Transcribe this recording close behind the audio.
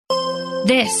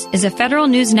This is a Federal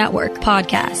News Network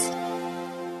podcast.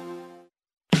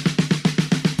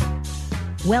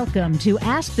 Welcome to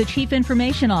Ask the Chief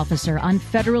Information Officer on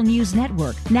Federal News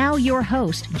Network. Now your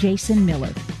host, Jason Miller.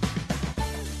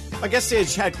 My guest today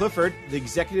is Chad Clifford, the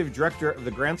Executive Director of the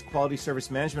Grants Quality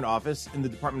Service Management Office in the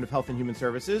Department of Health and Human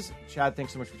Services. Chad,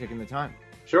 thanks so much for taking the time.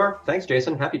 Sure. Thanks,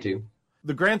 Jason. Happy to.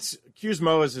 The Grants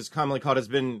QSMO, as it's commonly called, has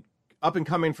been up and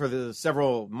coming for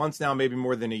several months now, maybe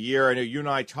more than a year. I know you and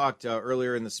I talked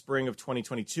earlier in the spring of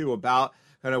 2022 about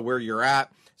kind of where you're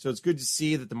at. So it's good to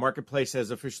see that the marketplace has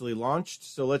officially launched.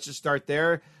 So let's just start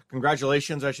there.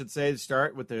 Congratulations, I should say, to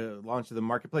start with the launch of the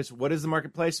marketplace. What is the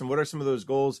marketplace and what are some of those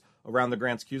goals around the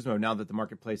Grants QSMO now that the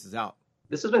marketplace is out?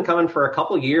 This has been coming for a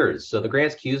couple years. So the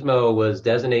Grants QSMO was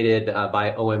designated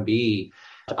by OMB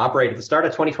to operate at the start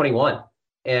of 2021.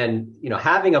 And,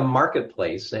 having a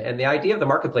marketplace, and the idea of the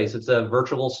marketplace, it's a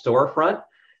virtual storefront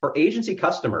for agency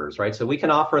customers, right? So we can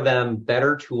offer them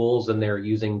better tools than they're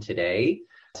using today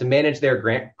to manage their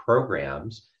grant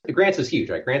programs. The grants is huge,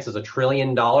 right? Grants is $1 trillion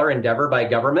endeavor by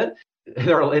government.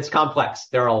 It's complex.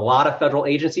 There are a lot of federal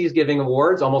agencies giving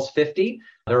awards, almost 50.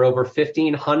 There are over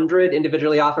 1,500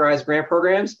 individually authorized grant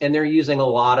programs, and they're using a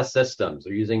lot of systems.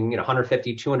 They're using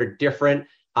 150, 200 different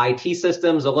IT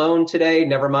systems alone today,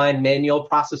 never mind manual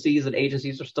processes that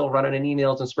agencies are still running in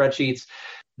emails and spreadsheets.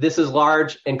 This is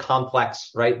large and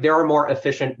complex, right? There are more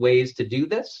efficient ways to do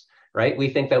this, right? We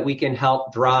think that we can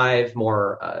help drive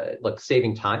more,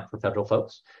 saving time for federal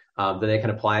folks, that they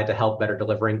can apply it to help better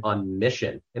delivering on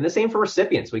mission. And the same for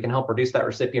recipients. We can help reduce that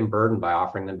recipient burden by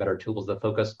offering them better tools that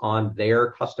focus on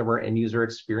their customer and user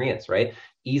experience, right?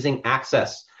 Easing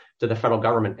access to the federal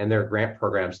government and their grant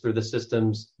programs through the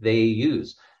systems they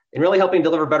use, and really helping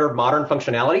deliver better modern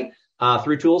functionality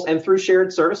through tools and through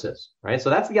shared services, right? So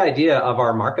that's the idea of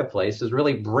our marketplace, is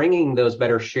really bringing those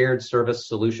better shared service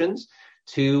solutions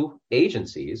to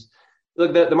agencies.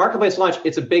 Look, the marketplace launch,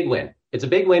 it's a big win. It's a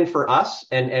big win for us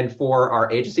and for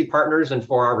our agency partners and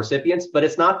for our recipients, but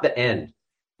it's not the end.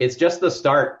 It's just the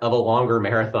start of a longer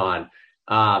marathon.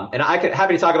 And I could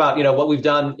happy to talk about, what we've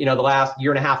done, the last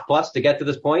year and a half plus to get to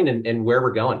this point and where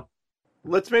we're going.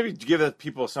 Let's maybe give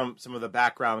people some of the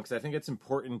background, because I think it's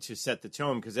important to set the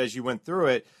tone, because as you went through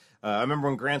it, I remember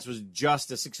when grants was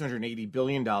just a $680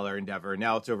 billion endeavor.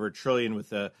 Now it's over $1 trillion with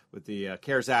the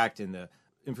CARES Act and the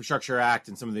Infrastructure Act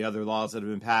and some of the other laws that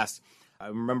have been passed. I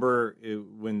remember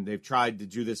when they've tried to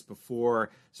do this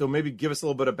before. So maybe give us a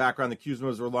little bit of background. The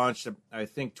QSMOs were launched, I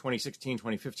think, 2016,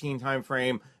 2015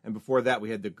 timeframe. And before that,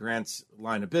 we had the grants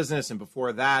line of business. And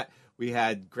before that, we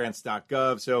had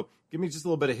grants.gov. So give me just a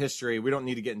little bit of history. We don't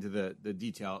need to get into the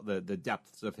detail, the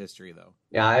depths of history, though.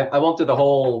 Yeah, I won't do the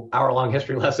whole hour-long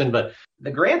history lesson, but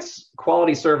the Grants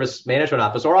Quality Service Management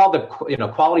Office, or all the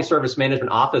quality service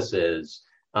management offices,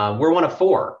 we're one of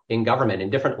 4 in government in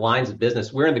different lines of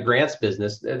business. We're in the grants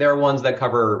business. There are ones that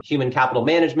cover human capital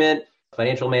management,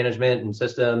 financial management and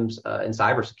systems, and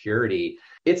cybersecurity.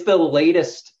 It's the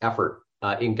latest effort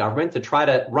in government to try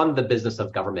to run the business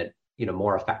of government,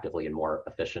 more effectively and more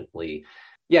efficiently.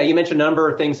 Yeah, you mentioned a number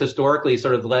of things historically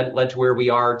sort of led to where we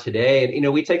are today.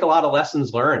 And, we take a lot of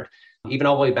lessons learned, even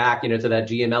all the way back, to that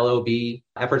GMLOB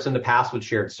efforts in the past with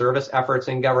shared service efforts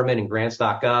in government and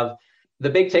grants.gov. The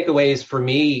big takeaways for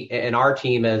me and our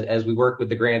team as we work with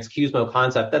the Grants QSMO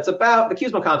concept, the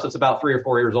QSMO concept's about 3 or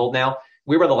 4 years old now.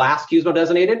 We were the last QSMO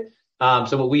designated.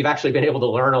 So we've actually been able to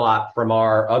learn a lot from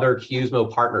our other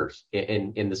QSMO partners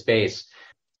in the space,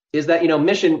 is that,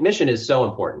 mission is so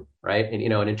important, right? And,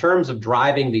 and in terms of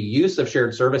driving the use of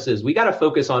shared services, we got to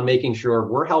focus on making sure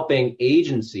we're helping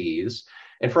agencies,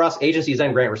 and for us, agencies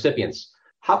and grant recipients,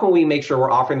 how can we make sure we're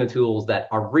offering the tools that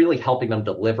are really helping them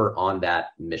deliver on that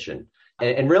mission?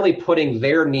 And really putting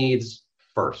their needs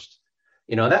first,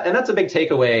 that's a big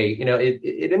takeaway.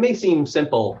 It may seem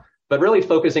simple, but really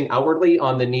focusing outwardly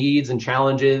on the needs and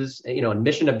challenges, and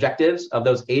mission objectives of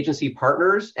those agency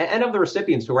partners and of the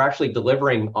recipients who are actually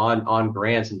delivering on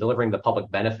grants and delivering the public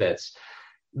benefits.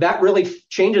 That really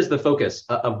changes the focus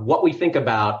of what we think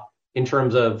about in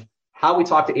terms of how we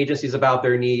talk to agencies about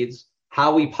their needs,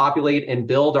 how we populate and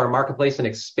build our marketplace and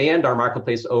expand our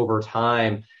marketplace over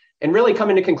time, and really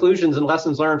coming to conclusions and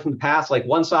lessons learned from the past, like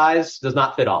one size does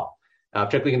not fit all,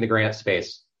 particularly in the grant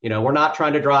space. We're not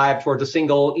trying to drive towards a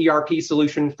single ERP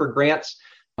solution for grants.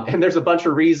 And there's a bunch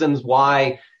of reasons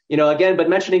why, but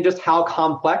mentioning just how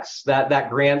complex that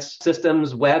grants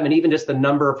systems, web, and even just the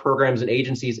number of programs and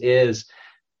agencies is,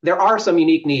 there are some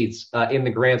unique needs in the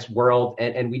grants world.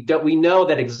 And we know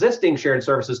that existing shared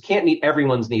services can't meet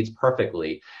everyone's needs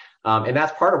perfectly. And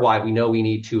that's part of why we know we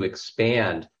need to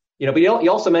expand But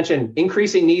you also mentioned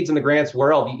increasing needs in the grants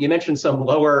world. You mentioned some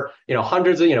lower,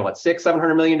 hundreds of,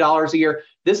 $600-700 million a year.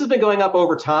 This has been going up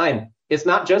over time. It's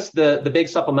not just the big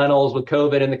supplementals with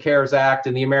COVID and the CARES Act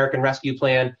and the American Rescue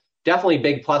Plan. Definitely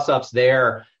big plus ups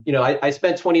there. I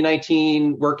spent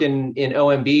 2019 working in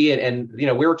OMB and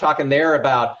we were talking there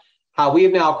about how we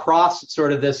have now crossed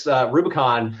sort of this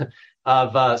Rubicon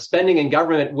of spending in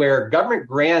government, where government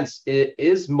grants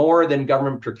is more than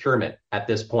government procurement at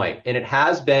this point. And it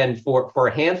has been for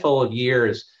a handful of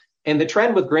years. And the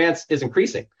trend with grants is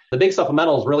increasing. The big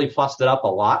supplementals really plussed it up a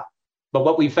lot. But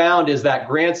what we found is that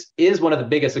grants is one of the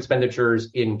biggest expenditures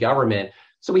in government.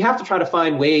 So we have to try to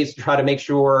find ways to try to make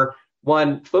sure,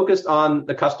 one, focused on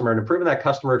the customer and improving that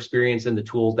customer experience and the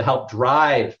tools to help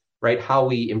drive, right, how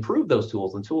we improve those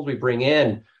tools and tools we bring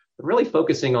in, really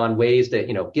focusing on ways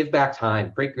to, give back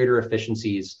time, create greater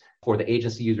efficiencies for the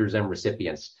agency users and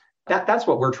recipients. That's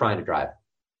what we're trying to drive.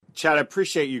 Chad, I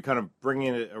appreciate you kind of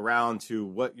bringing it around to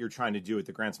what you're trying to do with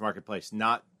the grants marketplace,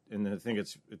 and I think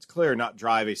it's clear, not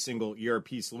drive a single ERP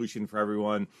solution for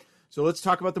everyone. So let's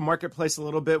talk about the marketplace a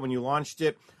little bit. When you launched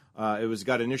it, it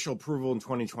got initial approval in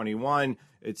 2021.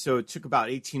 It took about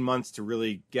 18 months to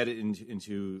really get it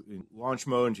into launch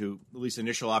mode, into at least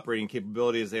initial operating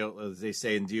capability, as they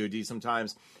say in DoD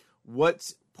sometimes.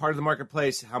 What's part of the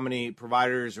marketplace? How many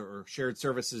providers or shared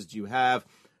services do you have?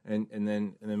 And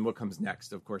then what comes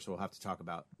next? Of course, we'll have to talk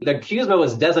about. The CUSMO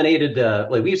was designated,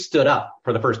 we stood up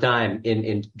for the first time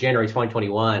in January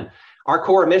 2021. Our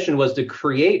core mission was to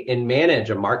create and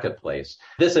manage a marketplace.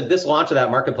 This launch of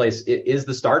that marketplace is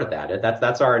the start of that.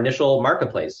 That's our initial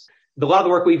marketplace. A lot of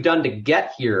the work we've done to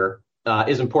get here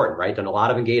is important, right? Done a lot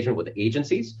of engagement with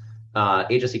agencies,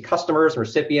 agency customers and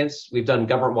recipients. We've done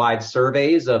government-wide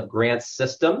surveys of grant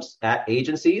systems at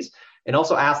agencies, and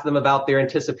also asked them about their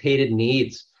anticipated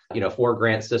needs, for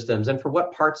grant systems and for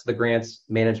what parts of the grants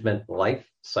management life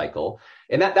cycle.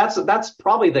 And that's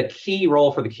probably the key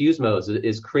role for the CUSMOs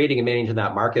is creating and managing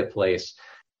that marketplace.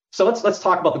 So let's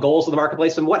talk about the goals of the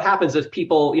marketplace and what happens if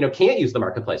people, can't use the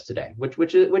marketplace today,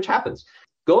 which happens.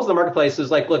 Goals of the marketplace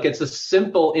is look, it's a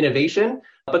simple innovation,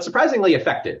 but surprisingly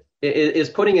effective. It is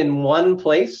putting in one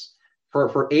place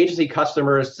for agency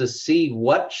customers to see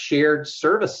what shared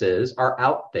services are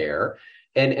out there.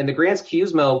 And the grants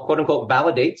CUSMO, quote unquote,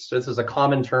 validates, so this is a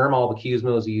common term all the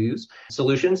CUSMOs use,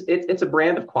 solutions. It's a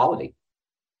brand of quality,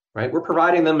 right? We're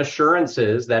providing them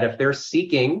assurances that if they're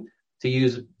seeking to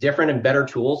use different and better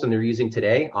tools than they're using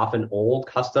today, often old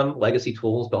custom legacy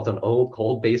tools built on old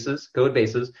code bases,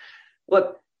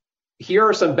 look, here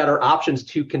are some better options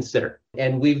to consider.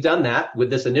 And we've done that with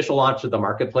this initial launch of the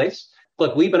marketplace.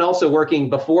 Look, we've been also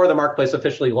working before the marketplace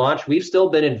officially launched. We've still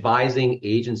been advising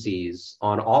agencies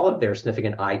on all of their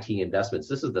significant IT investments.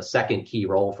 This is the second key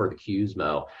role for the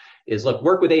CUSMO is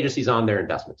work with agencies on their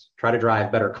investments, try to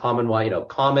drive better common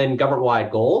government-wide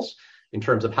goals in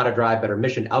terms of how to drive better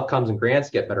mission outcomes and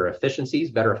grants, get better efficiencies,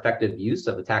 better effective use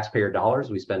of the taxpayer dollars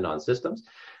we spend on systems.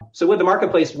 So with the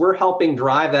marketplace, we're helping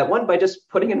drive that one by just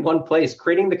putting in one place,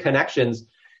 creating the connections.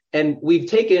 And we've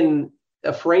taken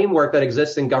a framework that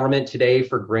exists in government today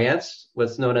for grants,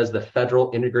 what's known as the Federal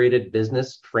Integrated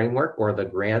Business Framework, or the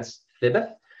grants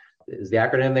FIBF is the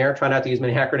acronym there. Try not to use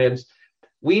many acronyms.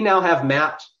 We now have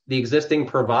mapped the existing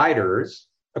providers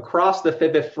across the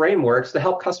FIBF frameworks to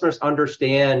help customers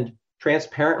understand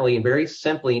transparently and very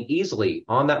simply and easily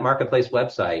on that marketplace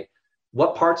website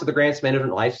what parts of the grants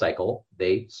management lifecycle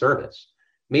they service.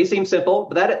 May seem simple,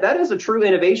 but that is a true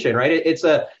innovation, right? It's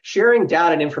a sharing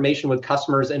data and information with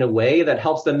customers in a way that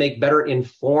helps them make better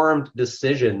informed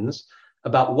decisions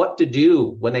about what to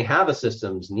do when they have a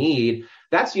systems need.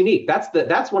 That's unique.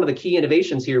 That's one of the key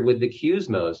innovations here with the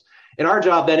CUSMOs. And our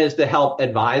job then is to help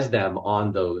advise them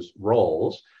on those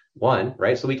roles. One,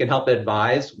 right? So we can help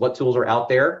advise what tools are out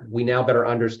there. We now better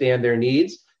understand their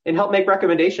needs and help make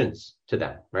recommendations to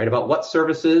them, right? About what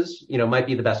services, might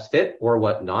be the best fit or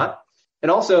what not. And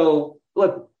also,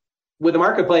 look, with the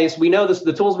marketplace, we know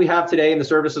the tools we have today and the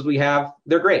services we have,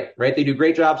 they're great, right? They do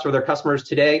great jobs for their customers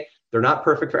today. They're not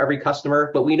perfect for every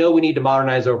customer, but we know we need to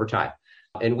modernize over time.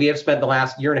 And we have spent the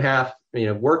last year and a half,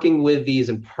 working with these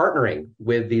and partnering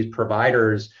with these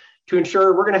providers to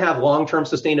ensure we're going to have long-term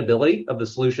sustainability of the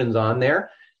solutions on there.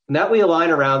 And that we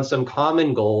align around some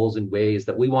common goals and ways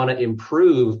that we want to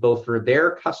improve both for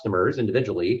their customers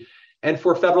individually and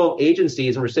for federal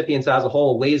agencies and recipients as a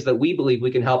whole, ways that we believe we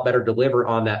can help better deliver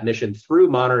on that mission through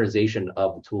modernization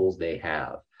of the tools they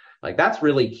have. That's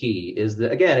really key.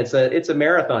 Again, it's a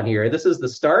marathon here. This is the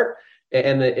start,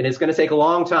 and it's going to take a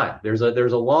long time. There's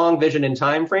a long vision and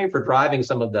time frame for driving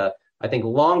some of the, I think,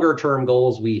 longer term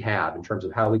goals we have in terms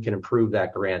of how we can improve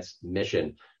that grants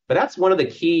mission But that's one of the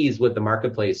keys with the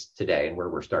marketplace today and where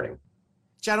we're starting.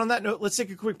 Chad, on that note, let's take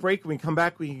a quick break. When we come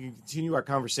back, we can continue our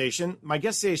conversation. My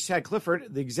guest today is Chad Clifford,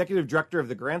 the Executive Director of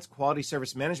the Grants Quality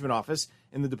Service Management Office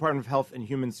in the Department of Health and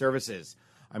Human Services.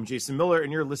 I'm Jason Miller,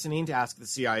 and you're listening to Ask the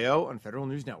CIO on Federal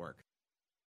News Network.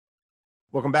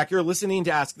 Welcome back. You're listening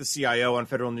to Ask the CIO on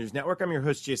Federal News Network. I'm your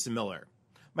host, Jason Miller.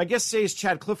 My guest today is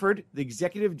Chad Clifford, the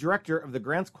Executive Director of the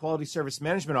Grants Quality Service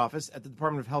Management Office at the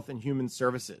Department of Health and Human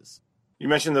Services. You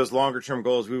mentioned those longer-term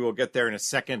goals. We will get there in a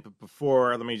second, but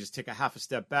before, let me just take a half a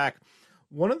step back.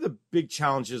 One of the big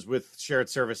challenges with shared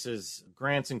services,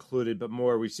 grants included, but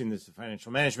more, we've seen this with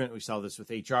financial management, we saw this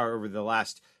with HR over the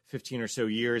last 15 or so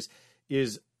years,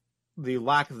 is the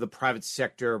lack of the private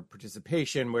sector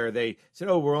participation, where they said,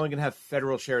 oh, we're only going to have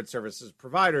federal shared services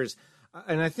providers.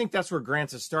 And I think that's where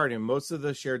grants is starting. Most of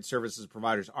the shared services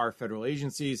providers are federal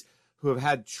agencies who have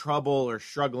had trouble or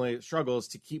struggles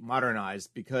to keep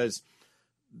modernized because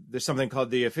there's something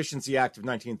called the Efficiency Act of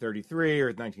 1933 or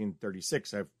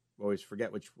 1936. I always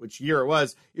forget which year it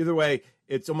was. Either way,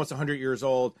 it's almost 100 years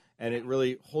old, and it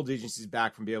really holds agencies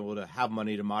back from being able to have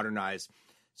money to modernize.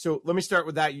 So let me start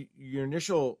with that. You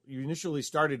initially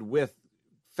started with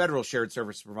federal shared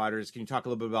service providers. Can you talk a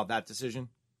little bit about that decision?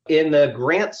 In the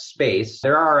grant space,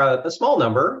 there are a small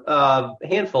number, a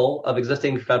handful of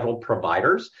existing federal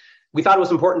providers. We thought it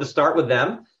was important to start with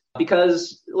them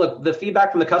because, look, the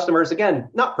feedback from the customers, again,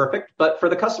 not perfect, but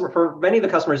for many of the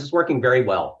customers, it's working very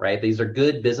well, right? These are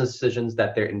good business decisions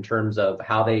that they're in terms of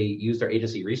how they use their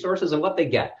agency resources and what they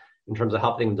get in terms of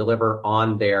helping them deliver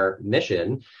on their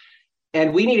mission.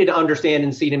 And we needed to understand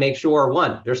and see to make sure,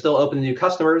 one, they're still open to new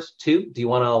customers. Two, do you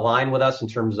want to align with us in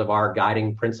terms of our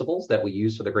guiding principles that we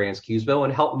use for the Grants QSBO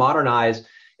and help modernize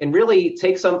and really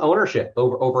take some ownership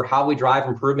over how we drive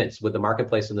improvements with the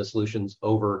marketplace and the solutions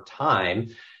over time,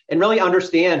 and really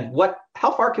understand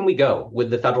how far can we go with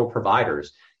the federal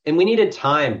providers. And we needed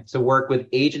time to work with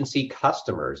agency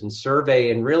customers and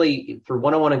survey, and really through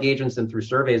one-on-one engagements and through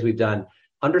surveys we've done,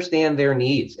 understand their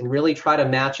needs and really try to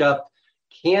match up,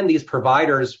 can these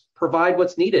providers provide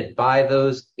what's needed by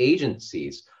those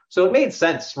agencies? So it made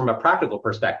sense from a practical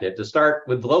perspective to start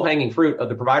with low-hanging fruit of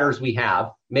the providers we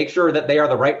have, make sure that they are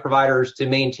the right providers to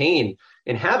maintain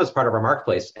and have as part of our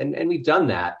marketplace. And we've done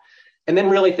that. And then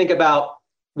really think about,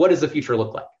 what does the future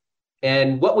look like?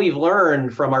 And what we've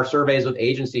learned from our surveys with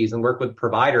agencies and work with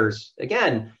providers,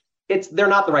 again, they're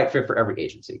not the right fit for every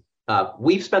agency.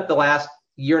 We've spent the last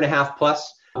year and a half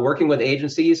plus working with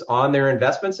agencies on their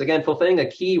investments, again, fulfilling a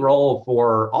key role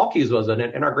for all QSBOs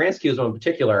and our grants QSBO in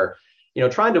particular,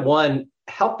 trying to, one,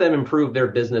 help them improve their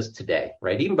business today,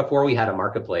 right? Even before we had a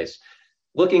marketplace,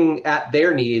 looking at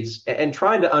their needs and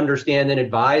trying to understand and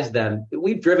advise them.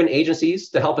 We've driven agencies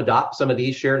to help adopt some of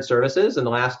these shared services in the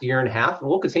last year and a half, and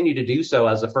we'll continue to do so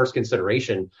as a first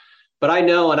consideration. But I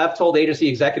know, and I've told agency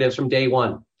executives from day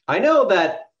one, I know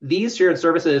that these shared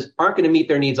services aren't going to meet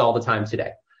their needs all the time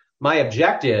today. My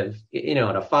objective, in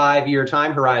a 5-year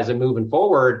time horizon moving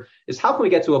forward, is how can we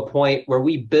get to a point where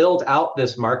we build out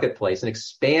this marketplace and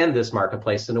expand this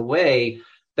marketplace in a way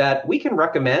that we can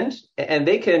recommend, and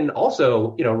they can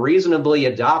also, reasonably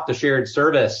adopt a shared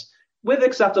service with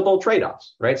acceptable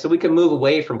trade-offs, right? So we can move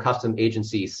away from custom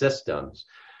agency systems.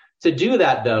 To do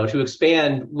that, though, to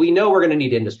expand, we know we're going to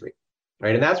need industry,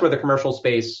 right? And that's where the commercial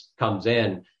space comes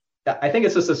in. I think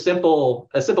it's just a simple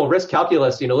risk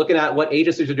calculus. Looking at what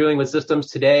agencies are doing with systems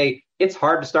today, it's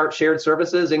hard to start shared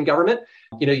services in government.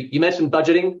 You mentioned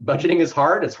budgeting. Budgeting is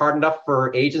hard. It's hard enough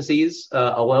for agencies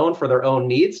alone for their own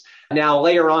needs. Now,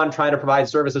 layer on trying to provide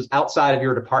services outside of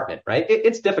your department, right?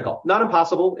 It's difficult, not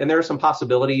impossible. And there are some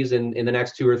possibilities in the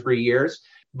next 2 or 3 years,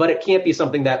 but it can't be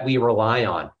something that we rely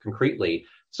on concretely.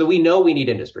 So we know we need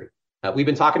industry. We've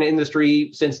been talking to industry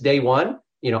since day one.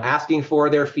 Asking for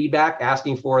their feedback,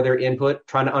 asking for their input,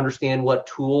 trying to understand what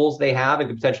tools they have and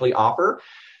could potentially offer.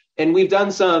 And we've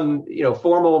done some,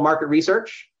 formal market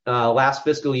research last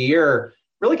fiscal year,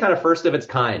 really kind of first of its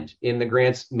kind in the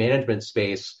grants management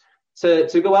space,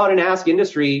 to go out and ask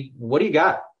industry, what do you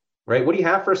got, right? What do you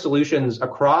have for solutions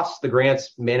across the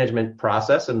grants management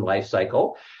process and life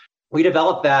cycle? We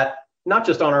developed that not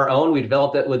just on our own, we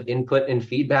developed it with input and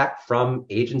feedback from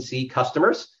agency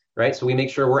customers. Right. So we make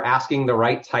sure we're asking the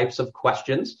right types of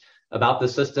questions about the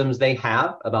systems they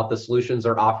have, about the solutions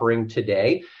they're offering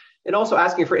today, and also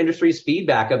asking for industry's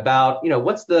feedback about,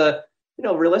 what's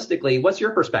realistically, what's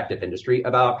your perspective, industry,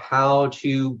 about how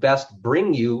to best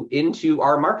bring you into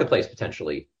our marketplace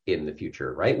potentially in the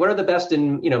future, right? What are the best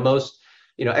and, most,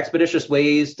 expeditious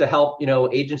ways to help,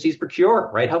 agencies procure,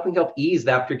 right? Help ease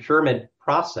that procurement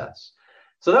process.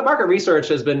 So that market research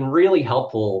has been really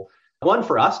helpful One,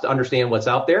 for us to understand what's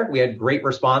out there. We had great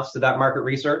response to that market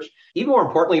research. Even more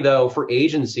importantly, though, for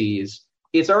agencies,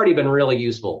 it's already been really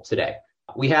useful today.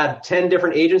 We had 10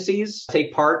 different agencies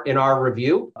take part in our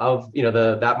review of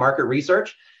that market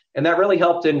research, and that really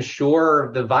helped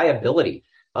ensure the viability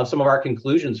of some of our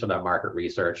conclusions from that market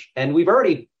research. And we've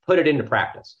already put it into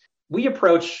practice. We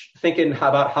approach thinking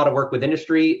about how to work with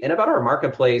industry and about our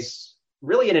marketplace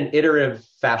really in an iterative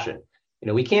fashion.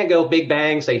 We can't go big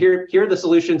bang, say, here are the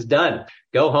solutions, done,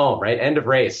 go home, right? End of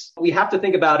race. We have to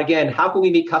think about, again, how can we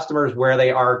meet customers where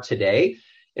they are today?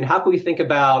 And how can we think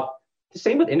about the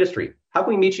same with industry? How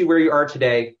can we meet you where you are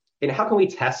today? And how can we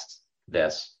test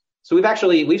this? So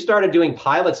we've started doing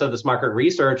pilots of this market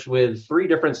research with 3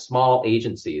 different small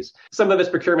agencies. Some of it's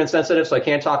procurement sensitive, so I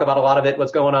can't talk about a lot of it,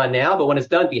 what's going on now. But when it's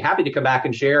done, be happy to come back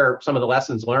and share some of the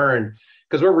lessons learned,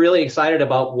 because we're really excited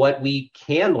about what we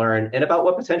can learn and about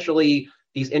what potentially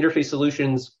these industry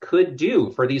solutions could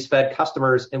do for these Fed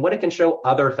customers and what it can show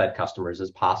other Fed customers is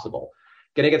possible.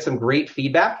 Going to get some great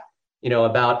feedback,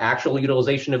 about actual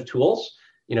utilization of tools,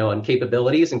 and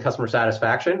capabilities and customer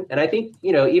satisfaction. And I think,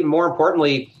 even more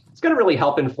importantly, it's going to really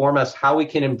help inform us how we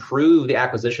can improve the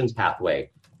acquisitions pathway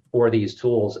for these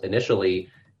tools initially.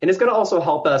 And it's going to also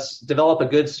help us develop a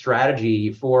good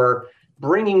strategy for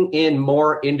bringing in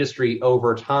more industry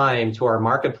over time to our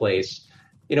marketplace,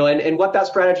 and what that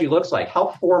strategy looks like.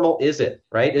 How formal is it,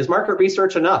 right? Is market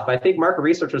research enough? I think market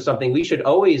research is something we should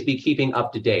always be keeping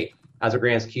up to date as a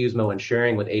Grants CUSMO and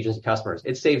sharing with agency customers.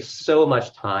 It saves so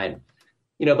much time,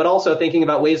 but also thinking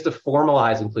about ways to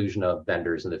formalize inclusion of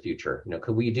vendors in the future.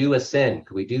 Could we do a SIN?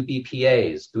 Could we do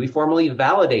BPAs? Do we formally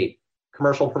validate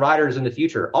commercial providers in the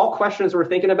future? All questions we're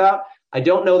thinking about. I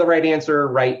don't know the right answer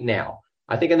right now.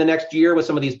 I think in the next year with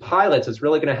some of these pilots, it's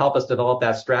really going to help us develop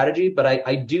that strategy. But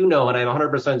I do know, and I'm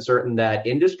 100% certain that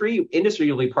industry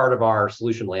will be part of our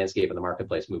solution landscape in the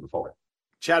marketplace moving forward.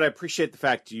 Chad, I appreciate the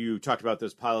fact you talked about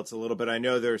those pilots a little bit. I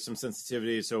know there's some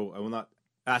sensitivity, so I will not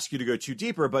ask you to go too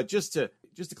deeper. But just to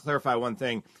clarify one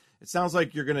thing, it sounds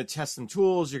like you're going to test some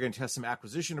tools, you're going to test some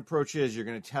acquisition approaches, you're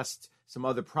going to test some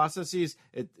other processes.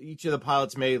 Each of the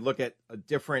pilots may look at a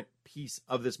different piece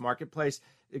of this marketplace.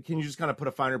 Can you just kind of put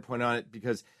a finer point on it?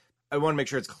 Because I want to make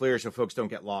sure it's clear so folks don't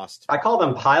get lost. I call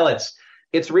them pilots.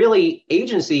 It's really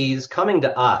agencies coming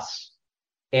to us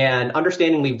and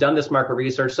understanding we've done this market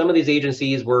research. Some of these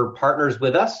agencies were partners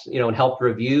with us, and helped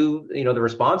review, the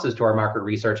responses to our market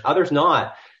research. Others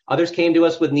not. Others came to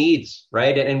us with needs,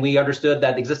 right? And we understood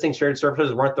that existing shared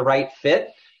services weren't the right fit.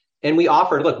 And we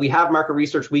offered, look, we have market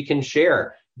research we can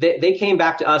share. They came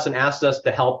back to us and asked us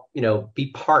to help,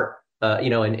 be part,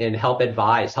 and help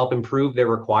advise, help improve their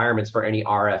requirements for any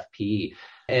RFP.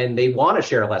 And they want to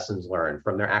share lessons learned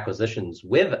from their acquisitions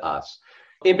with us.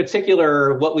 In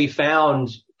particular, what we found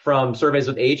from surveys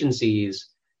with agencies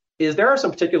is there are some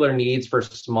particular needs for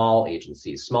small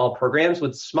agencies, small programs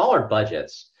with smaller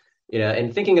budgets,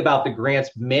 and thinking about the grants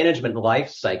management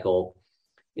life cycle,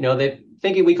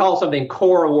 we call something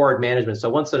core award management. So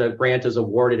once a grant is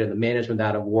awarded and the management of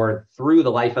that award through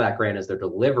the life of that grant as they're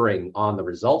delivering on the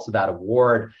results of that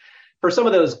award, for some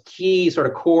of those key sort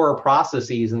of core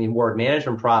processes in the award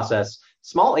management process,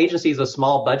 small agencies with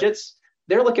small budgets,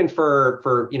 they're looking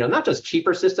for not just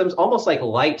cheaper systems, almost like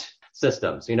light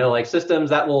systems, like systems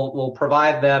that will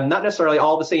provide them not necessarily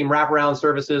all the same wraparound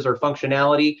services or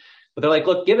functionality, but they're like,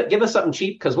 look, give us something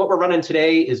cheap because what we're running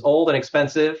today is old and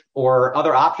expensive, or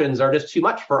other options are just too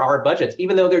much for our budgets,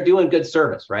 even though they're doing good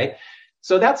service, right?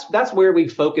 So that's where we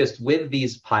focused with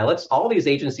these pilots. All these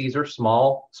agencies are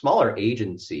smaller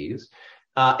agencies,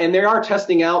 and they are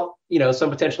testing out, some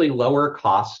potentially lower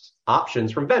cost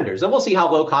options from vendors. And we'll see how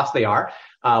low cost they are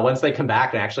once they come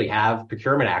back and actually have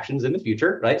procurement actions in the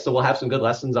future, right? So we'll have some good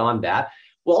lessons on that.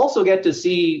 We'll also get to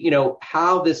see,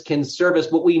 how this can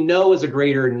service what we know is a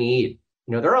greater need.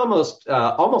 There are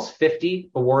almost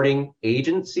 50 awarding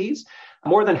agencies.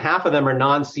 More than half of them are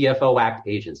non-CFO Act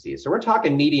agencies. So we're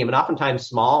talking medium and oftentimes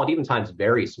small and even times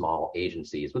very small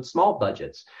agencies with small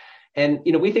budgets. And,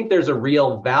 we think there's a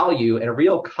real value and a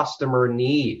real customer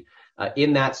need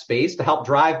in that space to help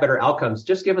drive better outcomes,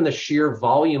 just given the sheer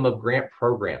volume of grant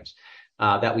programs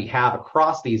that we have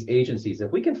across these agencies.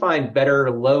 If we can find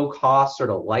better low cost sort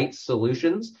of light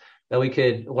solutions that we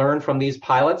could learn from these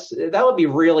pilots, that would be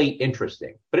really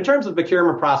interesting. But in terms of the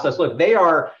procurement process, look, they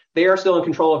are still in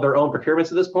control of their own procurements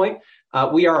at this point.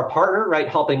 We are a partner, right,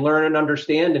 helping learn and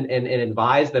understand and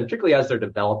advise them, particularly as they're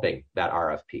developing that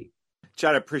RFP.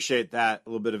 Chad, I appreciate that. A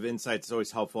little bit of insight is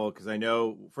always helpful because I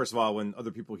know, first of all, when other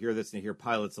people hear this and they hear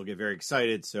pilots, they'll get very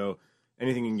excited. So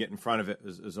anything you can get in front of it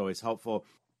is always helpful.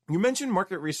 You mentioned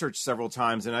market research several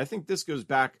times, and I think this goes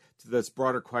back to this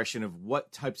broader question of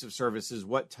what types of services,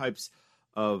 what types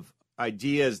of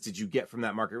ideas did you get from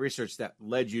that market research that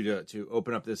led you to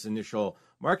open up this initial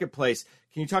marketplace?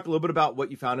 Can you talk a little bit about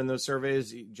what you found in those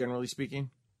surveys, generally speaking?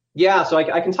 Yeah, so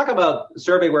I can talk about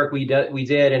survey work we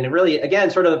did, and really,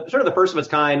 again, sort of the first of its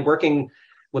kind, working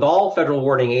with all federal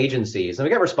awarding agencies, and we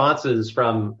got responses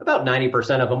from about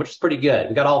 90% of them, which is pretty good.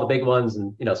 We got all the big ones,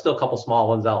 and still a couple small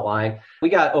ones outlying. We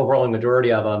got overwhelming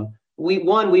majority of them.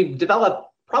 We've developed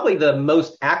probably the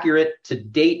most accurate to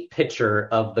date picture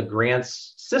of the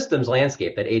grants systems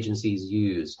landscape that agencies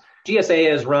use. GSA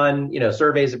has run,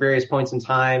 surveys at various points in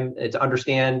time to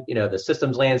understand, the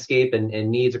systems landscape and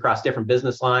needs across different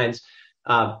business lines.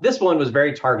 This one was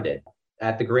very targeted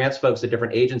at the grants folks at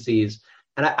different agencies.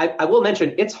 And I will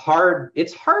mention, it's hard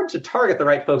to target the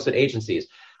right folks at agencies.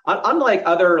 Unlike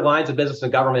other lines of business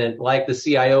and government, like the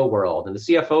CIO world and the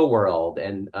CFO world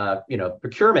and,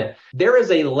 procurement, there is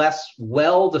a less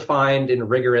well-defined and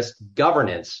rigorous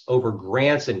governance over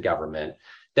grants in government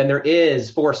than there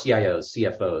is for CIOs,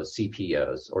 CFOs,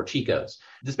 CPOs, or CHICOs.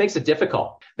 This makes it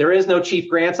difficult. There is no chief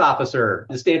grants officer,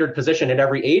 the standard position in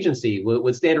every agency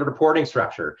with standard reporting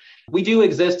structure. We do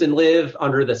exist and live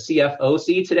under the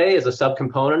CFOC today as a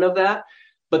subcomponent of that.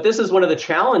 But this is one of the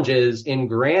challenges in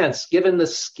grants, given the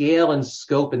scale and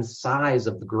scope and size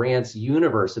of the grants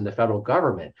universe in the federal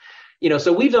government.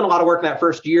 So we've done a lot of work in that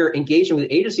first year engaging with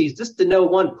agencies just to know,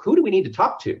 one, who do we need to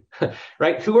talk to,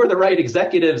 right? Who are the right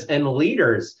executives and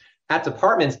leaders at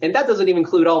departments? And that doesn't even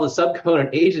include all the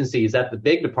subcomponent agencies at the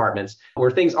big departments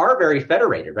where things are very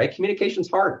federated, right? Communication's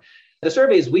hard. The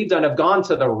surveys we've done have gone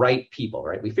to the right people,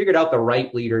 right? We figured out the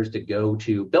right leaders to go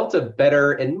to, built a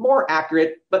better and more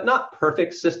accurate, but not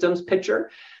perfect systems picture.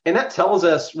 And that tells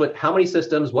us how many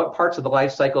systems, what parts of the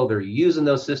life cycle they're using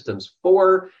those systems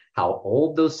for, how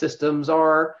old those systems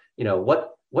are,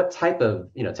 what type of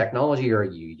technology are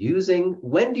you using?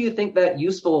 When do you think that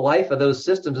useful life of those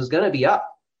systems is going to be up,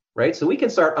 right? So we can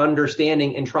start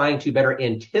understanding and trying to better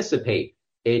anticipate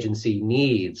agency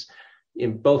needs,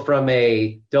 both from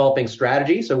a developing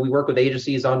strategy. So we work with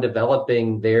agencies on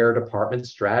developing their department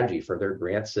strategy for their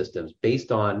grant systems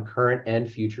based on current and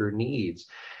future needs.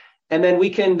 And then we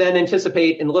can then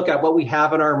anticipate and look at what we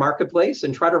have in our marketplace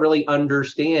and try to really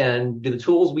understand, do the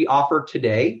tools we offer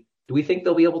today, do we think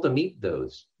they'll be able to meet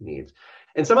those needs?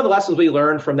 And some of the lessons we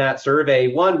learned from that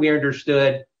survey, one, we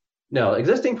understood, no,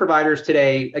 existing providers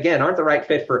today, again, aren't the right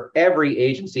fit for every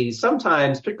agency.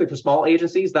 Sometimes, particularly for small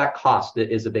agencies, that cost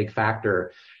is a big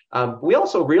factor. We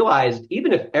also realized,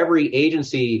 even if every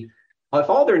agency, if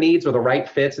all their needs were the right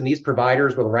fits and these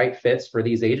providers were the right fits for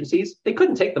these agencies, they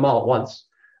couldn't take them all at once.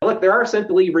 Look, there are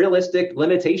simply realistic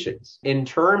limitations in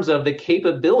terms of the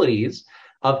capabilities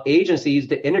of agencies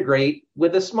to integrate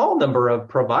with a small number of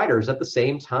providers at the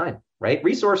same time, right?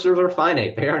 Resources are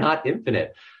finite. They are not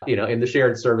infinite, in the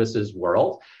shared services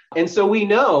world. And so we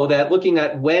know that looking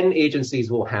at when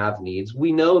agencies will have needs,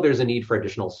 we know there's a need for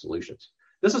additional solutions.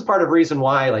 This is part of the reason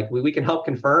why, we can help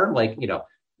confirm,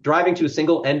 driving to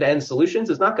single end-to-end solutions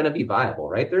is not going to be viable,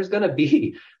 right? There's going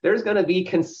to be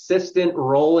consistent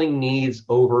rolling needs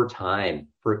over time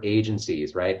for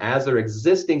agencies, right? As their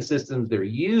existing systems they're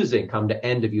using come to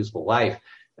end of useful life.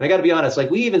 And I got to be honest,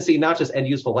 we even see not just end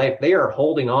useful life, they are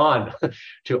holding on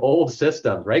to old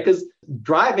systems, right? Because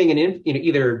driving and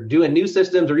either doing new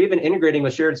systems or even integrating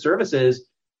with shared services,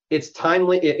 it's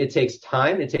timely. It takes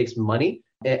time, it takes money.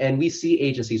 And we see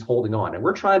agencies holding on, and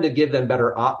we're trying to give them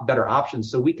better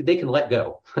options so they can let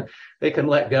go. They can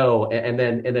let go and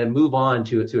then move on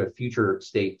to a future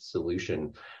state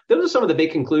solution. Those are some of the big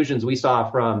conclusions we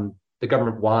saw from the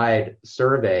government-wide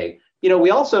survey. We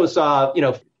also saw,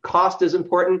 cost is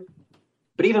important,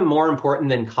 but even more important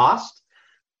than cost,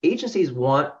 agencies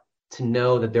want to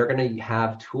know that they're going to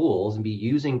have tools and be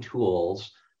using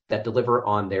tools that deliver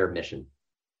on their mission.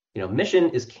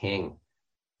 Mission is king.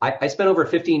 I spent over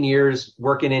 15 years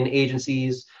working in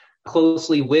agencies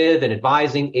closely with and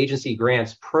advising agency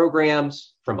grants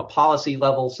programs from a policy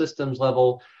level, systems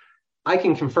level. I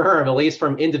can confirm, at least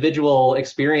from individual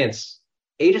experience,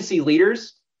 agency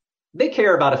leaders, they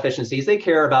care about efficiencies. They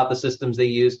care about the systems they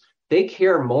use. They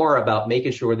care more about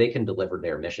making sure they can deliver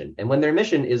their mission. And when their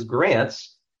mission is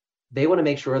grants, they want to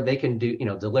make sure they can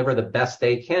deliver the best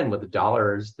they can with the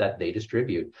dollars that they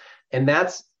distribute. And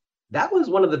that was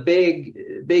one of the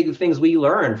big things we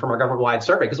learned from our government-wide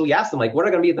survey, because we asked them, what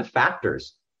are going to be the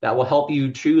factors that will help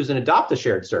you choose and adopt a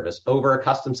shared service over a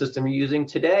custom system you're using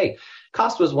today?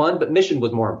 Cost was one, but mission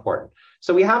was more important.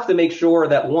 So we have to make sure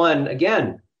that, one,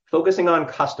 again, focusing on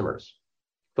customers,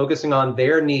 focusing on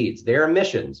their needs, their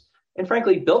missions, and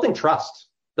frankly, building trust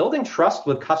building trust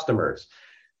with customers.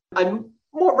 I'm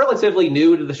more relatively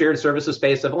new to the shared services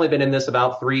space. I've only been in this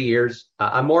about 3 years.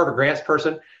 I'm more of a grants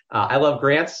person. I love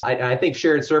grants. I think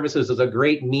shared services is a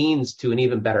great means to an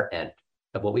even better end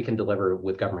of what we can deliver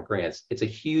with government grants. It's a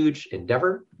huge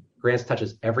endeavor. Grants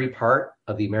touches every part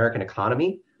of the American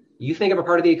economy. You think of a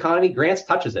part of the economy, grants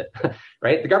touches it,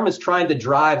 right? The government's trying to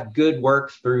drive good work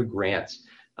through grants.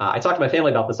 I talk to my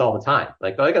family about this all the time.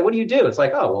 Like, what do you do? It's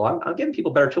like, oh, well, I'm giving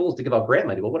people better tools to give out grant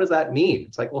money. Well, what does that mean?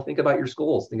 It's like, well, think about your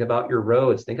schools, think about your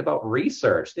roads, think about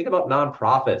research, think about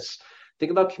nonprofits,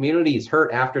 think about communities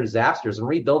hurt after disasters and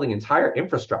rebuilding entire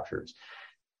infrastructures.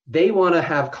 They want to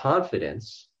have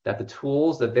confidence that the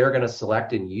tools that they're going to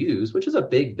select and use, which is a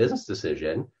big business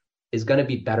decision, is going to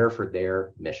be better for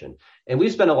their mission. And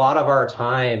we've spent a lot of our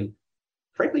time,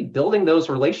 frankly, building those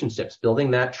relationships,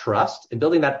 building that trust and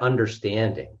building that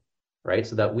understanding, right?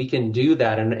 So that we can do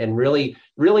that and really,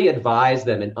 really advise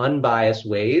them in unbiased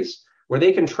ways where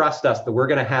they can trust us that we're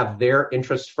going to have their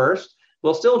interests first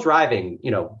while still driving,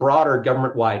 broader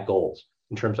government-wide goals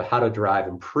in terms of how to drive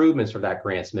improvements for that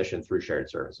grants mission through shared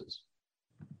services.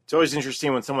 It's always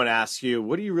interesting when someone asks you,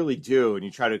 what do you really do? And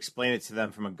you try to explain it to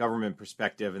them from a government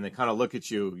perspective, and they kind of look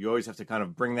at you. You always have to kind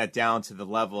of bring that down to the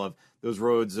level of those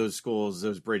roads, those schools,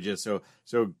 those bridges. So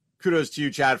kudos to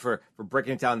you, Chad, for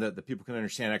breaking it down that people can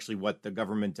understand actually what the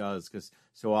government does, because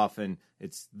so often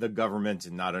it's the government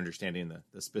and not understanding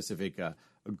the specific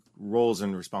roles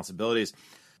and responsibilities.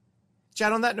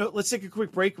 Chad, on that note, let's take a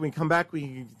quick break. When we come back, we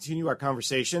can continue our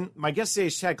conversation. My guest today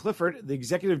is Chad Clifford, the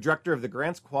Executive Director of the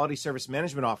Grants Quality Service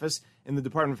Management Office in the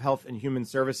Department of Health and Human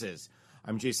Services.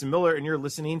 I'm Jason Miller, and you're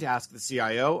listening to Ask the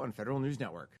CIO on Federal News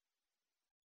Network.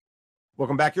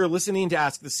 Welcome back. You're listening to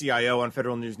Ask the CIO on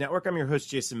Federal News Network. I'm your host,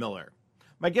 Jason Miller.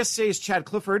 My guest today is Chad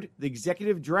Clifford, the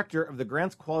Executive Director of the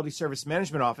Grants Quality Service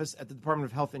Management Office at the Department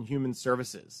of Health and Human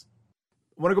Services.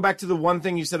 I want to go back to the one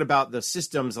thing you said about the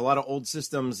systems. A lot of old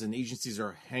systems and agencies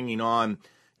are hanging on.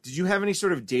 Did you have any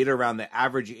sort of data around the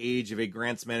average age of a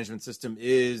grants management system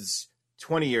is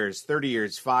 20 years, 30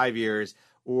 years, 5 years?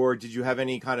 Or did you have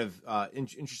any kind of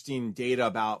interesting data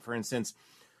about, for instance,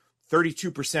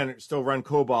 32% still run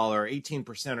COBOL or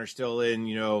 18% are still in,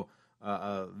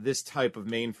 this type of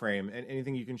mainframe?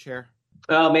 Anything you can share?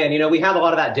 Oh, man, we have a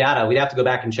lot of that data. We'd have to go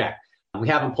back and check. We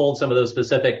haven't pulled some of those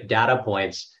specific data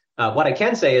points. What I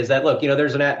can say is that, look,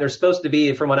 there's supposed to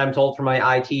be, from what I'm told from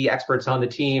my IT experts on the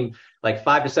team, like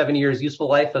 5 to 7 years useful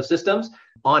life of systems.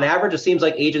 On average, it seems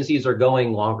like agencies are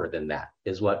going longer than that,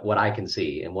 is what I can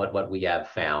see and what we have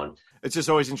found. It's just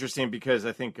always interesting because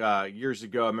I think years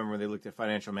ago, I remember when they looked at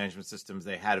financial management systems,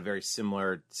 they had a very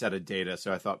similar set of data.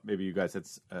 So I thought maybe you guys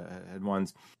had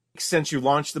ones. Since you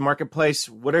launched the marketplace,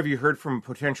 what have you heard from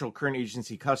potential current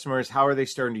agency customers? How are they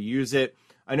starting to use it?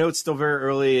 I know it's still very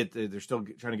early. They're still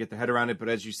trying to get their head around it. But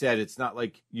as you said, it's not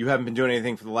like you haven't been doing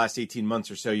anything for the last 18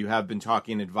 months or so. You have been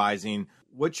talking, advising.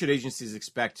 What should agencies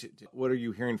expect? What are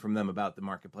you hearing from them about the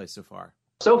marketplace so far?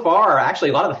 So far, actually,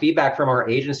 a lot of the feedback from our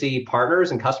agency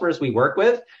partners and customers we work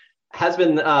with has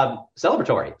been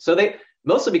celebratory. So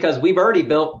mostly because we've already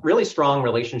built really strong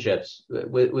relationships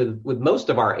with most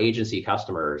of our agency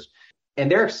customers. And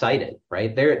they're excited,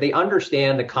 right? They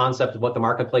understand the concept of what the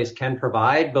marketplace can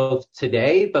provide both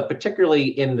today, but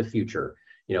particularly in the future,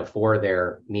 for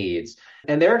their needs.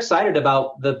 And they're excited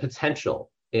about the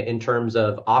potential in terms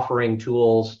of offering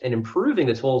tools and improving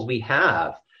the tools we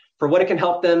have for what it can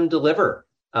help them deliver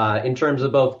in terms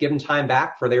of both giving time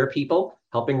back for their people,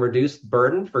 helping reduce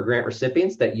burden for grant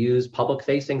recipients that use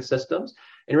public-facing systems,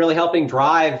 and really helping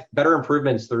drive better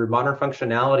improvements through modern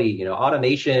functionality,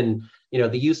 automation,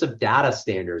 the use of data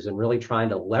standards, and really trying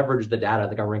to leverage the data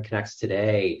the government connects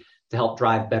today to help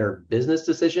drive better business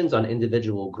decisions on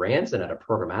individual grants and at a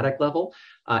programmatic level,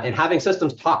 and having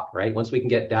systems talk, right? Once we can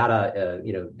get data,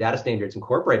 data standards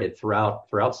incorporated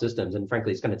throughout systems, and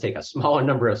frankly, it's going to take a smaller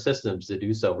number of systems to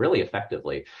do so really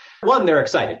effectively. One, they're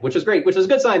excited, which is great, which is a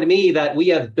good sign to me that we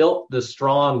have built the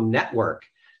strong network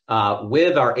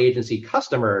with our agency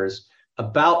customers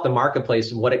about the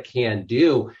marketplace and what it can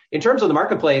do. In terms of the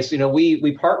marketplace,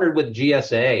 we partnered with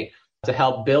GSA to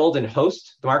help build and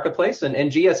host the marketplace. And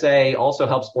GSA also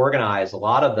helps organize a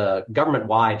lot of the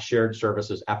government-wide shared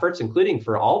services efforts, including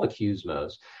for all the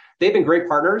CUSMOs. They've been great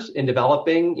partners in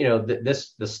developing,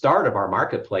 the start of our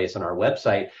marketplace and our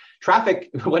website. Traffic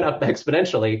went up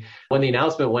exponentially when the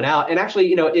announcement went out. And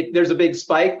actually, there's a big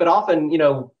spike, but often,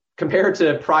 compared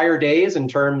to prior days in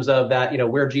terms of that,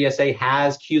 where GSA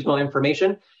has CUSMO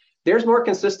information, there's more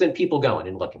consistent people going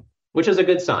and looking, which is a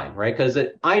good sign, right? Because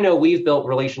I know we've built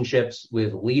relationships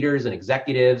with leaders and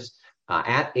executives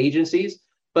at agencies,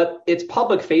 but it's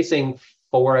public facing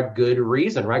for a good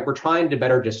reason, right? We're trying to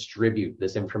better distribute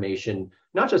this information,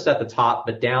 not just at the top,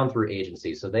 but down through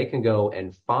agencies so they can go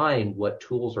and find what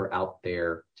tools are out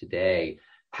there today.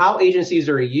 How agencies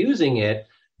are using it,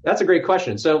 that's a great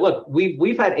question. So look,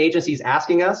 we've had agencies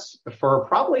asking us for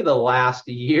probably the last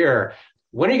year,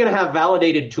 when are you going to have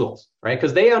validated tools, right?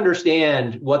 Because they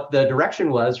understand what the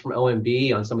direction was from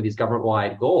OMB on some of these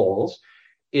government-wide goals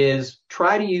is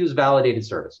try to use validated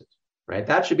services, right?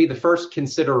 That should be the first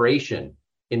consideration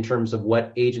in terms of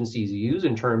what agencies use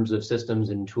in terms of systems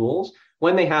and tools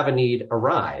when they have a need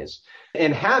arise.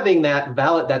 And having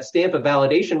that stamp of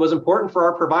validation was important for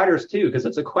our providers too, because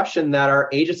it's a question that our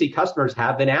agency customers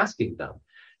have been asking them,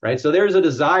 right? So there's a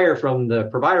desire from the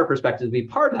provider perspective to be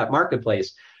part of that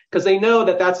marketplace because they know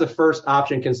that that's the first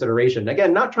option consideration.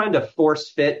 Again, not trying to force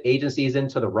fit agencies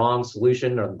into the wrong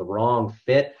solution or the wrong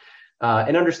fit,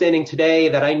 and understanding today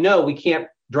that I know we can't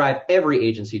drive every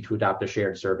agency to adopt a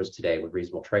shared service today with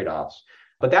reasonable trade-offs.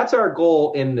 But that's our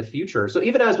goal in the future. So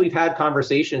even as we've had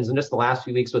conversations in just the last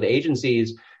few weeks with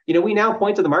agencies, we now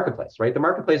point to the marketplace, right? The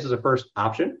marketplace is a first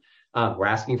option. We're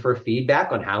asking for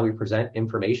feedback on how we present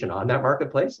information on that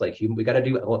marketplace. Like we got to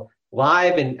do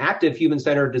live and active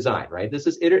human-centered design, right? This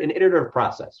is an iterative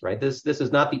process, right? This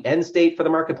is not the end state for the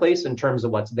marketplace in terms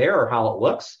of what's there or how it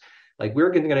looks. Like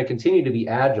we're going to continue to be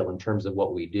agile in terms of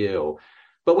what we do.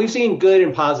 But we've seen good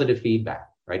and positive feedback,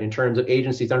 right, in terms of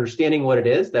agencies understanding what it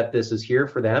is, that this is here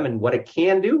for them and what it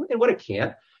can do and what it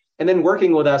can't, and then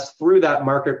working with us through that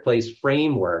marketplace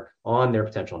framework on their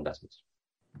potential investments.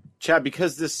 Chad,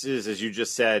 because this is, as you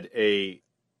just said, a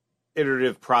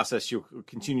iterative process, you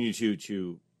continue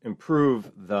to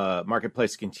improve the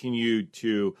marketplace, continue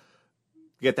to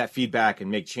get that feedback and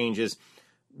make changes.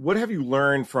 What have you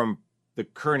learned from the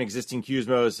current existing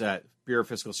QSMOs at Bureau of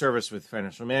Fiscal Service with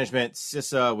financial management,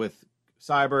 CISA with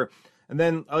cyber? And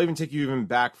then I'll even take you even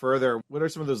back further. What are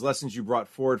some of those lessons you brought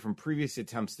forward from previous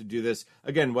attempts to do this?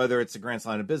 Again, whether it's the grants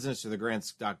line of business or the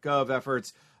grants.gov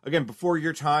efforts. Again, before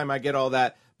your time, I get all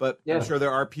that, but yeah. I'm sure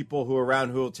there are people who are around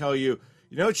who will tell you,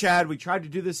 Chad, we tried to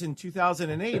do this in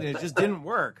 2008 and it just didn't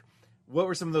work. What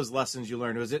were some of those lessons you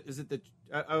learned? Is it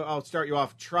I'll start you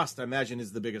off. Trust, I imagine,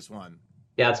 is the biggest one.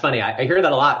 Yeah, it's funny. I hear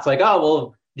that a lot. It's like, oh,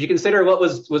 well, did you consider what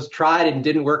was tried and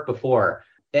didn't work before?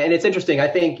 And it's interesting. I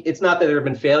think it's not that there have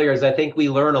been failures. I think we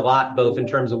learn a lot, both in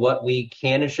terms of what we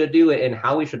can and should do and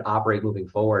how we should operate moving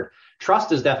forward.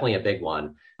 Trust is definitely a big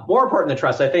one. More important than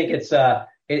trust, I think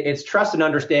it's trust and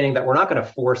understanding that we're not going to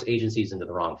force agencies into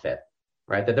the wrong fit,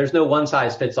 right? That there's no one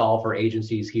size fits all for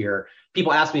agencies here.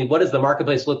 People ask me, what does the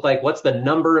marketplace look like? What's the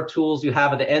number of tools you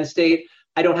have at the end state?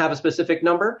 I don't have a specific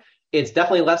number. It's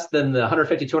definitely less than the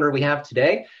 150, 200 we have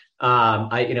today.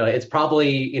 It's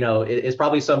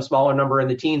probably some smaller number in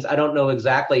the teens. I don't know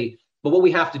exactly, but what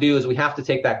we have to do is we have to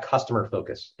take that customer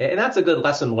focus. And that's a good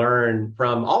lesson learned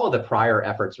from all of the prior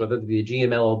efforts, whether it be the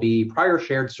GMLB, prior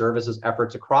shared services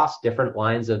efforts across different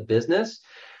lines of business,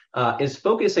 is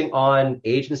focusing on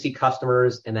agency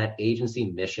customers and that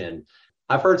agency mission.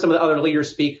 I've heard some of the other leaders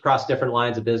speak across different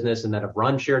lines of business and that have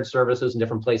run shared services in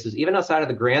different places, even outside of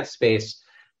the grant space.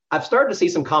 I've started to see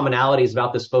some commonalities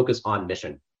about this focus on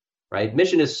mission, right?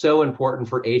 Mission is so important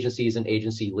for agencies and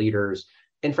agency leaders.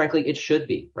 And frankly, it should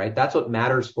be, right? That's what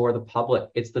matters for the public.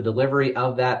 It's the delivery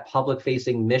of that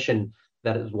public-facing mission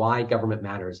that is why government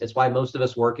matters. It's why most of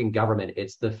us work in government.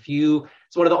 It's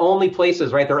one of the only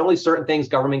places, right? There are only certain things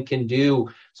government can do.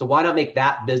 So why not make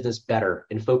that business better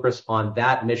and focus on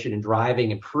that mission and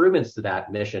driving improvements to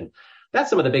that mission? That's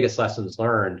some of the biggest lessons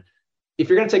learned. If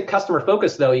you're going to take customer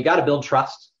focus, though, you got to build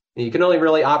trust. You can only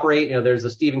really operate, there's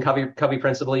the Stephen Covey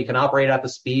principle. You can operate at the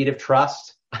speed of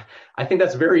trust. I think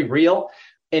that's very real.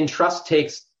 And trust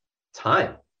takes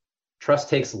time. Trust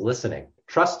takes listening.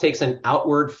 Trust takes an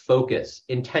outward focus,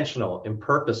 intentional and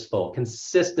purposeful,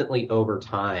 consistently over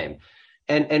time.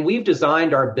 And we've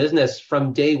designed our business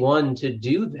from day one to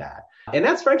do that. And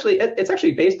that's it's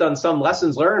actually based on some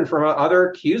lessons learned from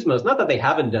other QSMOs. Not that they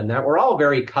haven't done that. We're all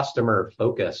very customer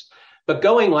focused. But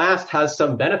going last has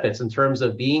some benefits in terms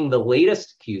of being the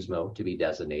latest QSMO to be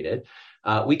designated.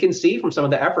 We can see from some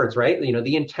of the efforts, right?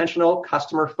 The intentional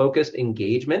customer-focused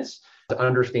engagements to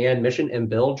understand mission and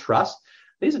build trust.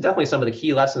 These are definitely some of the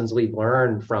key lessons we've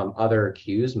learned from other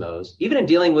QSMOs. Even in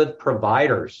dealing with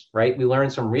providers, right? We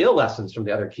learned some real lessons from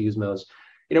the other QSMOs.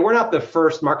 We're not the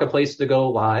first marketplace to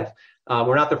go live.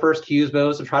 We're not the first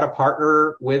QSMOs to try to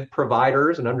partner with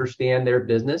providers and understand their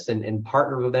business and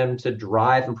partner with them to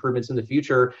drive improvements in the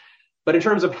future. But in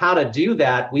terms of how to do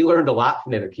that, we learned a lot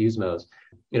from the other QSMOs.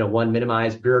 One,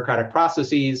 minimize bureaucratic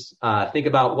processes, think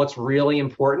about what's really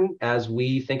important as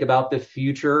we think about the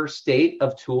future state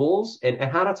of tools and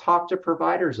how to talk to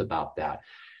providers about that.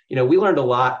 We learned a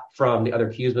lot from the other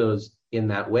CUSMOs in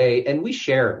that way, and we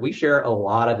share a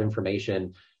lot of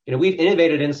information. We've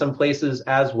innovated in some places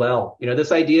as well.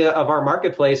 This idea of our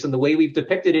marketplace and the way we've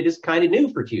depicted it is kind of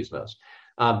new for CUSMOs.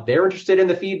 They're interested in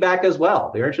the feedback as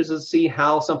well. They're interested to see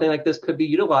how something like this could be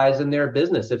utilized in their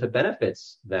business if it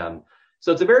benefits them.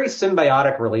 So it's a very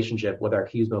symbiotic relationship with our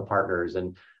CUSMO partners,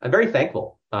 and I'm very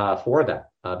thankful for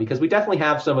that because we definitely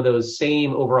have some of those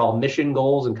same overall mission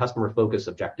goals and customer focus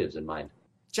objectives in mind.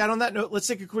 Chad, on that note, let's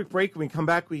take a quick break. When we come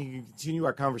back, we can continue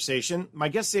our conversation. My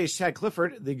guest today is Chad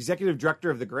Clifford, the Executive Director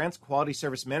of the Grants Quality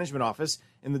Service Management Office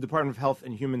in the Department of Health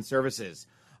and Human Services.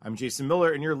 I'm Jason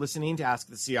Miller, and you're listening to Ask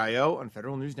the CIO on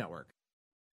Federal News Network.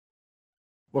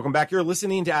 Welcome back. You're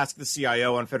listening to Ask the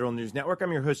CIO on Federal News Network.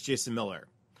 I'm your host, Jason Miller.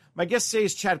 My guest today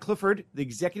is Chad Clifford, the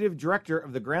Executive Director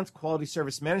of the Grants Quality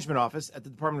Service Management Office at the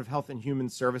Department of Health and Human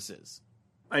Services.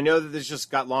 I know that this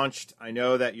just got launched. I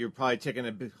know that you're probably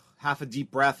taking half a deep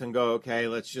breath and go, okay,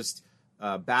 let's just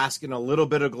bask in a little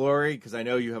bit of glory, because I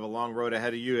know you have a long road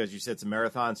ahead of you. As you said, it's a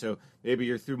marathon, so maybe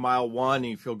you're through mile 1 and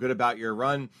you feel good about your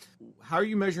run. How are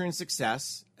you measuring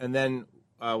success? And then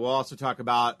we'll also talk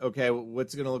about, okay,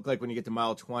 what's it going to look like when you get to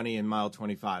mile 20 and mile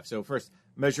 25? So first,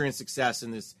 measuring success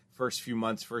in this first few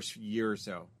months, first year or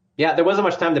so. Yeah, there wasn't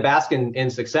much time to bask in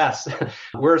success.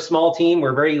 We're a small team.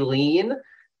 We're very lean.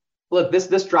 Look,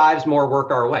 this drives more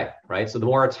work our way, right? So the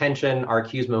more attention our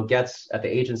CUSMO gets at the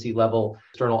agency level,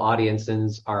 external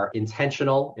audiences are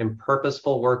intentional and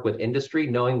purposeful work with industry,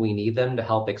 knowing we need them to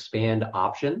help expand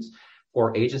options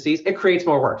for agencies. It creates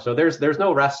more work. So there's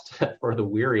no rest for the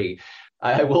weary.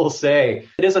 I will say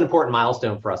it is an important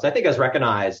milestone for us. I think as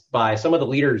recognized by some of the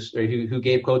leaders who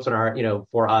gave quotes on our,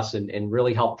 for us and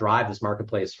really helped drive this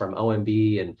marketplace from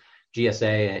OMB and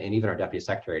GSA and even our Deputy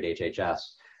Secretary at HHS.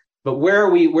 But where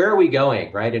are we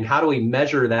going, right? And how do we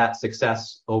measure that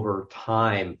success over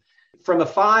time? From a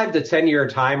 5 to 10 year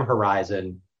time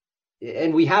horizon,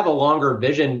 and we have a longer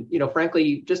vision,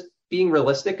 frankly, just being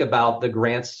realistic about the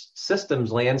grants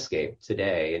systems landscape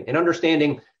today and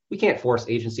understanding we can't force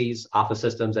agencies off of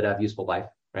systems that have useful life,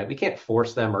 right? We can't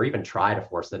force them or even try to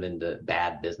force them into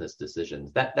bad business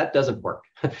decisions. That doesn't work.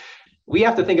 We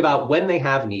have to think about when they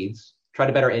have needs, try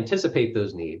to better anticipate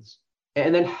those needs,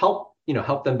 and then help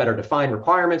them better define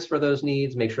requirements for those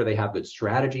needs, make sure they have good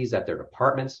strategies at their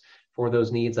departments for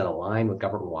those needs that align with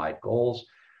government-wide goals.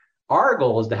 Our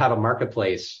goal is to have a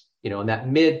marketplace, in that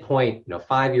midpoint,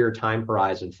 5-year time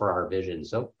horizon for our vision.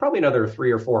 So probably another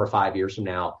 3 or 4 or 5 years from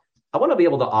now, I want to be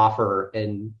able to offer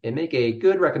and make a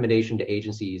good recommendation to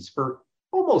agencies for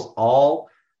almost all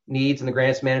needs in the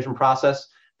grants management process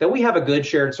that we have a good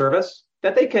shared service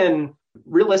that they can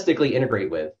realistically integrate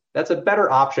with. That's a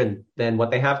better option than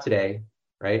what they have today,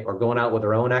 right? Or going out with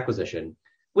their own acquisition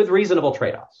with reasonable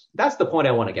trade-offs. That's the point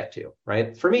I want to get to,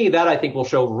 right? For me, that I think will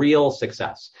show real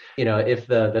success. If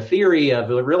the theory of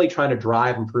really trying to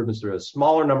drive improvements through a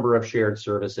smaller number of shared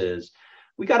services,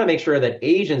 we got to make sure that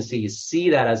agencies see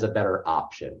that as a better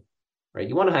option, right?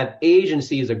 You want to have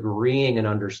agencies agreeing and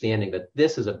understanding that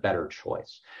this is a better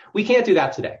choice. We can't do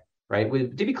that today, right?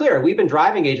 To be clear, we've been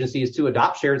driving agencies to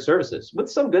adopt shared services with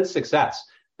some good success,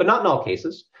 but not in all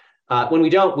cases. When we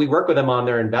don't, we work with them on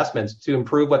their investments to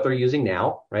improve what they're using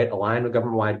now, right? Align with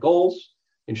government-wide goals,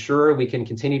 ensure we can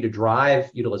continue to drive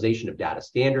utilization of data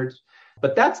standards.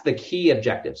 But that's the key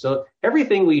objective. So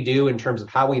everything we do in terms of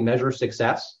how we measure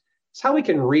success, it's how we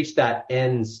can reach that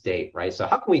end state, right? So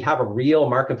how can we have a real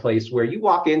marketplace where you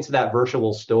walk into that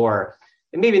virtual store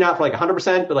and maybe not for like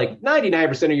 100%, but like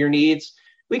 99% of your needs,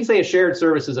 we can say a shared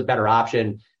service is a better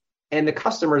option and the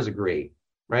customers agree,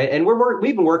 right? And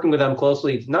we've been working with them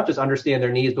closely to not just understand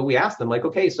their needs, but we ask them like,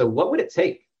 okay, so what would it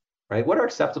take, right? What are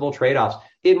acceptable trade-offs?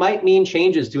 It might mean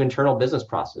changes to internal business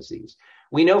processes.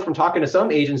 We know from talking to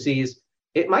some agencies,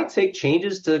 it might take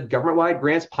changes to government-wide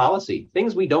grants policy,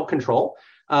 things we don't control,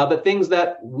 but things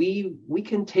that we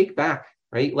can take back,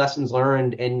 right? Lessons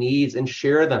learned and needs and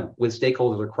share them with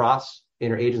stakeholders across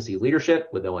interagency leadership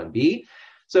with OMB.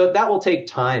 So that will take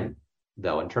time,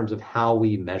 though, in terms of how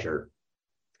we measure.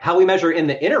 How we measure in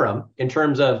the interim, in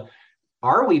terms of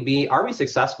are we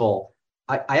successful?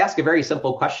 I ask a very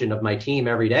simple question of my team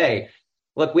every day.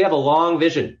 Look, we have a long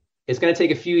vision. It's going to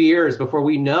take a few years before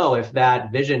we know if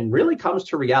that vision really comes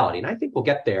to reality. And I think we'll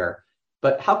get there.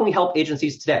 But how can we help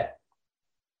agencies today?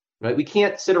 Right? We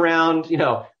can't sit around,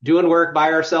 doing work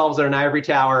by ourselves in an ivory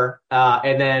tower,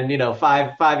 and then,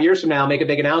 5 years from now, make a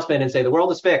big announcement and say the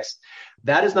world is fixed.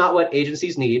 That is not what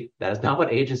agencies need. That is not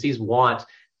what agencies want.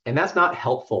 And that's not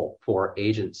helpful for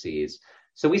agencies.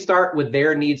 So we start with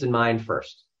their needs in mind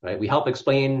first, right? We help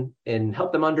explain and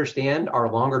help them understand our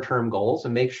longer term goals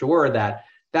and make sure that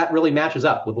that really matches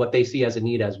up with what they see as a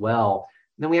need as well.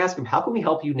 And then we ask them, how can we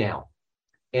help you now?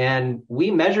 And we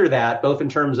measure that both in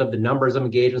terms of the numbers of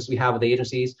engagements we have with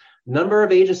agencies, number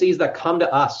of agencies that come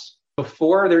to us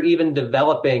before they're even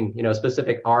developing,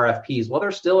 specific RFPs. Well,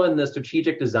 they're still in the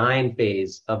strategic design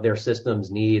phase of their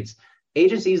systems needs.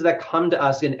 Agencies that come to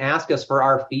us and ask us for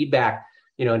our feedback,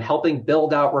 and helping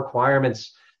build out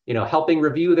requirements, helping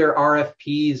review their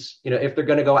RFPs, if they're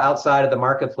going to go outside of the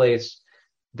marketplace.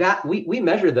 That we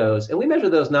measure those, and we measure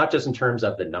those not just in terms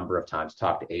of the number of times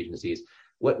talk to agencies.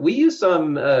 We use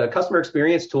some customer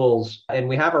experience tools, and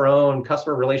we have our own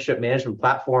customer relationship management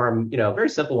platform, very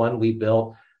simple one we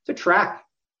built to track.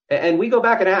 And we go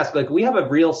back and ask, we have a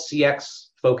real CX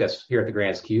focus here at the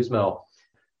Grants CUSMO.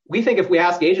 We think if we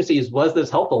ask agencies, was this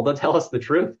helpful, they'll tell us the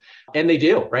truth. And they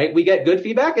do, right? We get good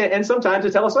feedback, and sometimes they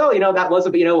tell us, that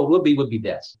wasn't, would be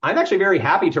this. I'm actually very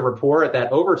happy to report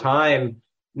that over time,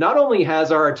 not only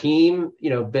has our team,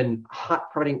 been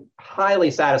providing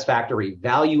highly satisfactory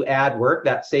value add work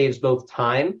that saves both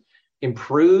time,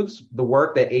 improves the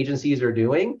work that agencies are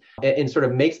doing, and sort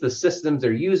of makes the systems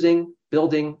they're using,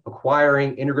 building,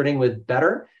 acquiring, integrating with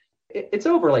better. It's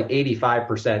over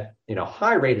 85%,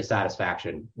 high rate of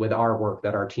satisfaction with our work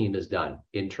that our team has done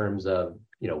in terms of,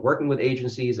 working with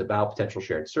agencies about potential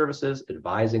shared services,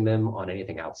 advising them on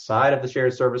anything outside of the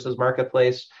shared services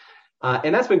marketplace.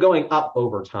 And that's been going up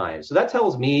over time. So that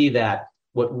tells me that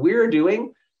what we're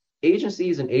doing,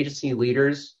 agencies and agency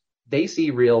leaders, they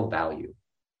see real value.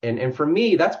 And for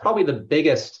me, that's probably the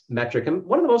biggest metric and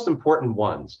one of the most important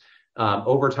ones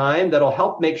over time that'll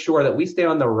help make sure that we stay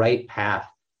on the right path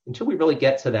until we really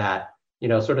get to that,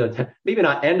 sort of maybe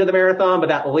not end of the marathon, but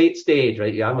that late stage,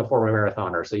 right? Yeah, I'm a former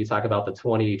marathoner. So you talk about the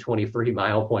 20, 23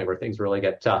 mile point where things really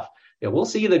get tough. We'll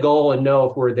see the goal and know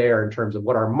if we're there in terms of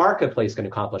what our marketplace can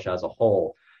accomplish as a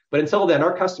whole. But until then,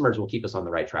 our customers will keep us on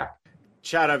the right track.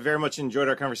 Chad, I've very much enjoyed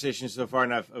our conversation so far,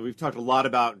 and we've talked a lot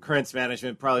about grants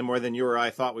management, probably more than you or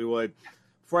I thought we would.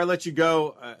 Before I let you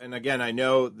go, and again, I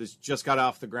know this just got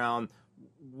off the ground,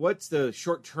 what's the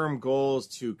short-term goals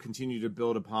to continue to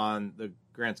build upon the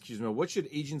Grants CUSMO? What should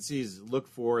agencies look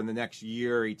for in the next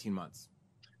year, 18 months?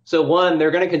 So one,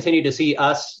 they're going to continue to see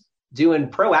us doing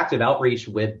proactive outreach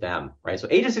with them, right? So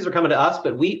agencies are coming to us,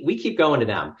 but we keep going to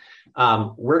them.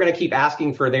 We're going to keep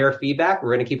asking for their feedback.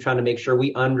 We're going to keep trying to make sure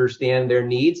we understand their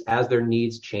needs as their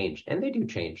needs change. And they do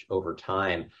change over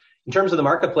time. In terms of the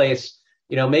marketplace,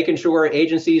 making sure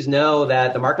agencies know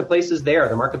that the marketplace is there.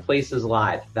 The marketplace is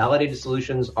live. Validated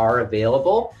solutions are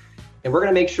available. And we're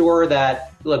going to make sure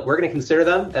that, we're going to consider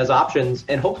them as options,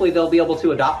 and hopefully they'll be able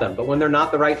to adopt them. But when they're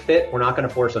not the right fit, we're not going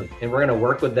to force them. And we're going to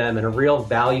work with them in a real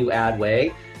value add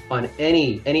way on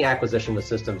any acquisition with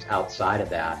systems outside of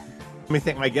that. Let me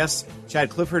thank my guest.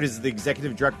 Chad Clifford is the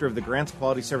Executive Director of the Grants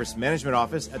Quality Service Management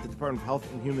Office at the Department of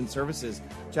Health and Human Services.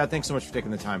 Chad, thanks so much for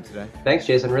taking the time today. Thanks,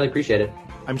 Jason. Really appreciate it.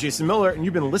 I'm Jason Miller, and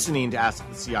you've been listening to Ask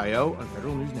the CIO on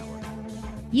Federal News Network.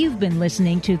 You've been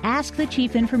listening to Ask the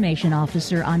Chief Information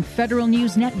Officer on Federal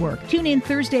News Network. Tune in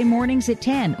Thursday mornings at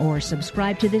 10 or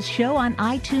subscribe to this show on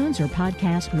iTunes or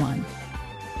Podcast One.